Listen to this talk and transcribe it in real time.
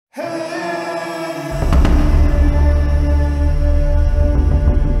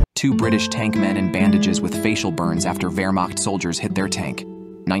Two British tank men in bandages with facial burns after Wehrmacht soldiers hit their tank.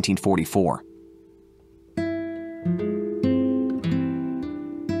 1944.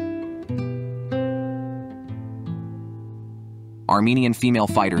 Armenian female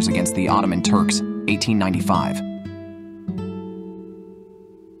fighters against the Ottoman Turks. 1895.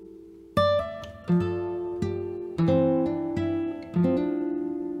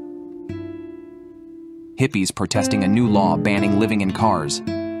 Hippies protesting a new law banning living in cars.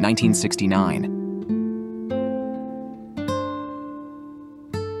 1969.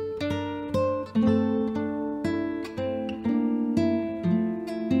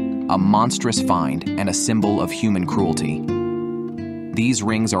 A monstrous find and a symbol of human cruelty. These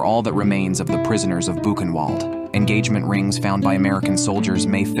rings are all that remains of the prisoners of Buchenwald, engagement rings found by American soldiers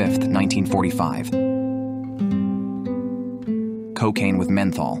May 5, 1945. Cocaine with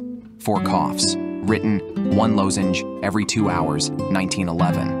menthol, 4 coughs, written 1 lozenge every 2 hours,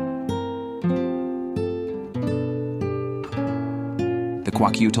 1911. The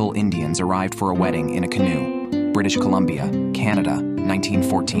Kwakiutl Indians arrived for a wedding in a canoe, British Columbia, Canada,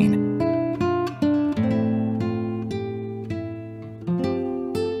 1914.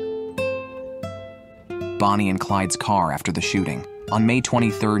 Bonnie and Clyde's car after the shooting. On May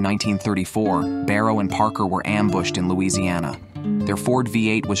 23, 1934, Barrow and Parker were ambushed in Louisiana. Their Ford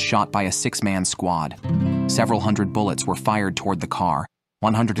V8 was shot by a 6-man squad. Several hundred bullets were fired toward the car,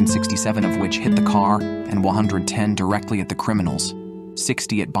 167 of which hit the car and 110 directly at the criminals,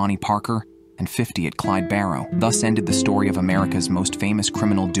 60 at Bonnie Parker and 50 at Clyde Barrow. Thus ended the story of America's most famous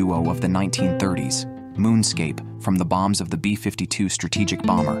criminal duo of the 1930s, Moonscape, from the bombs of the B-52 strategic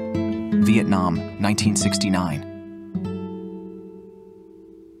bomber. Vietnam, 1969.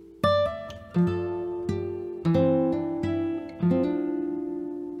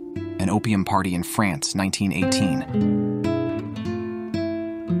 An opium party in France, 1918.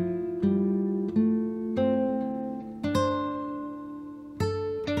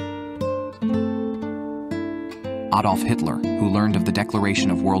 Adolf Hitler, who learned of the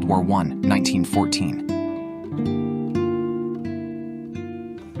declaration of World War I, 1914.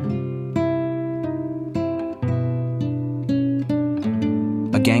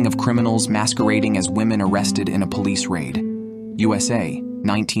 A gang of criminals masquerading as women arrested in a police raid. USA,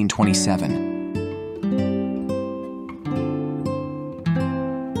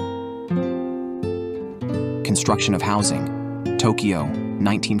 1927. Construction of housing. Tokyo,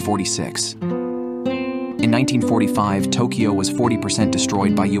 1946. In 1945, Tokyo was 40%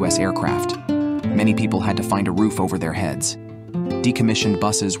 destroyed by U.S. aircraft. Many people had to find a roof over their heads. Decommissioned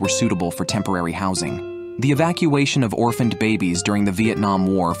buses were suitable for temporary housing. The evacuation of orphaned babies during the Vietnam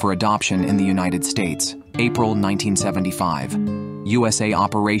War for adoption in the United States. April 1975. USA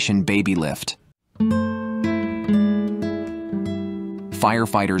Operation Baby Lift.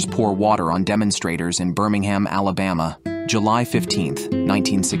 Firefighters pour water on demonstrators in Birmingham, Alabama, July 15,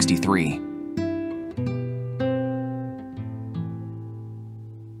 1963.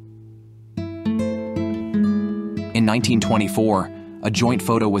 In 1924, a joint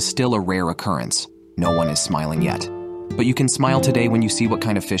photo was still a rare occurrence. No one is smiling yet. But you can smile today when you see what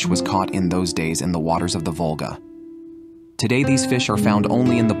kind of fish was caught in those days in the waters of the Volga. Today, these fish are found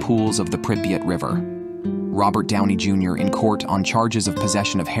only in the pools of the Pripyat River. Robert Downey Jr. in court on charges of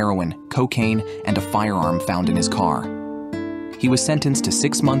possession of heroin, cocaine, and a firearm found in his car. He was sentenced to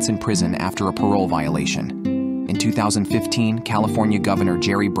 6 months in prison after a parole violation. In 2015, California Governor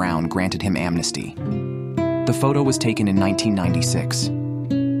Jerry Brown granted him amnesty. The photo was taken in 1996.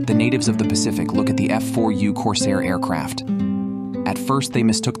 The natives of the Pacific look at the F-4U Corsair aircraft. At first, they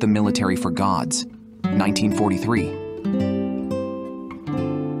mistook the military for gods. 1943.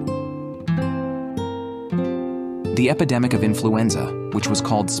 The epidemic of influenza, which was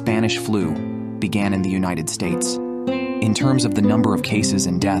called Spanish flu, began in the United States. In terms of the number of cases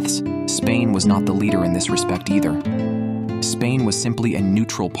and deaths, Spain was not the leader in this respect either. Spain was simply a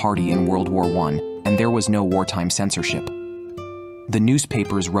neutral party in World War I, and there was no wartime censorship. The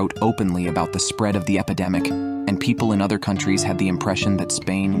newspapers wrote openly about the spread of the epidemic, and people in other countries had the impression that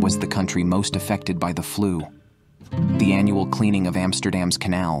Spain was the country most affected by the flu. The annual cleaning of Amsterdam's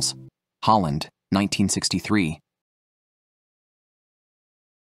canals. Holland, 1963.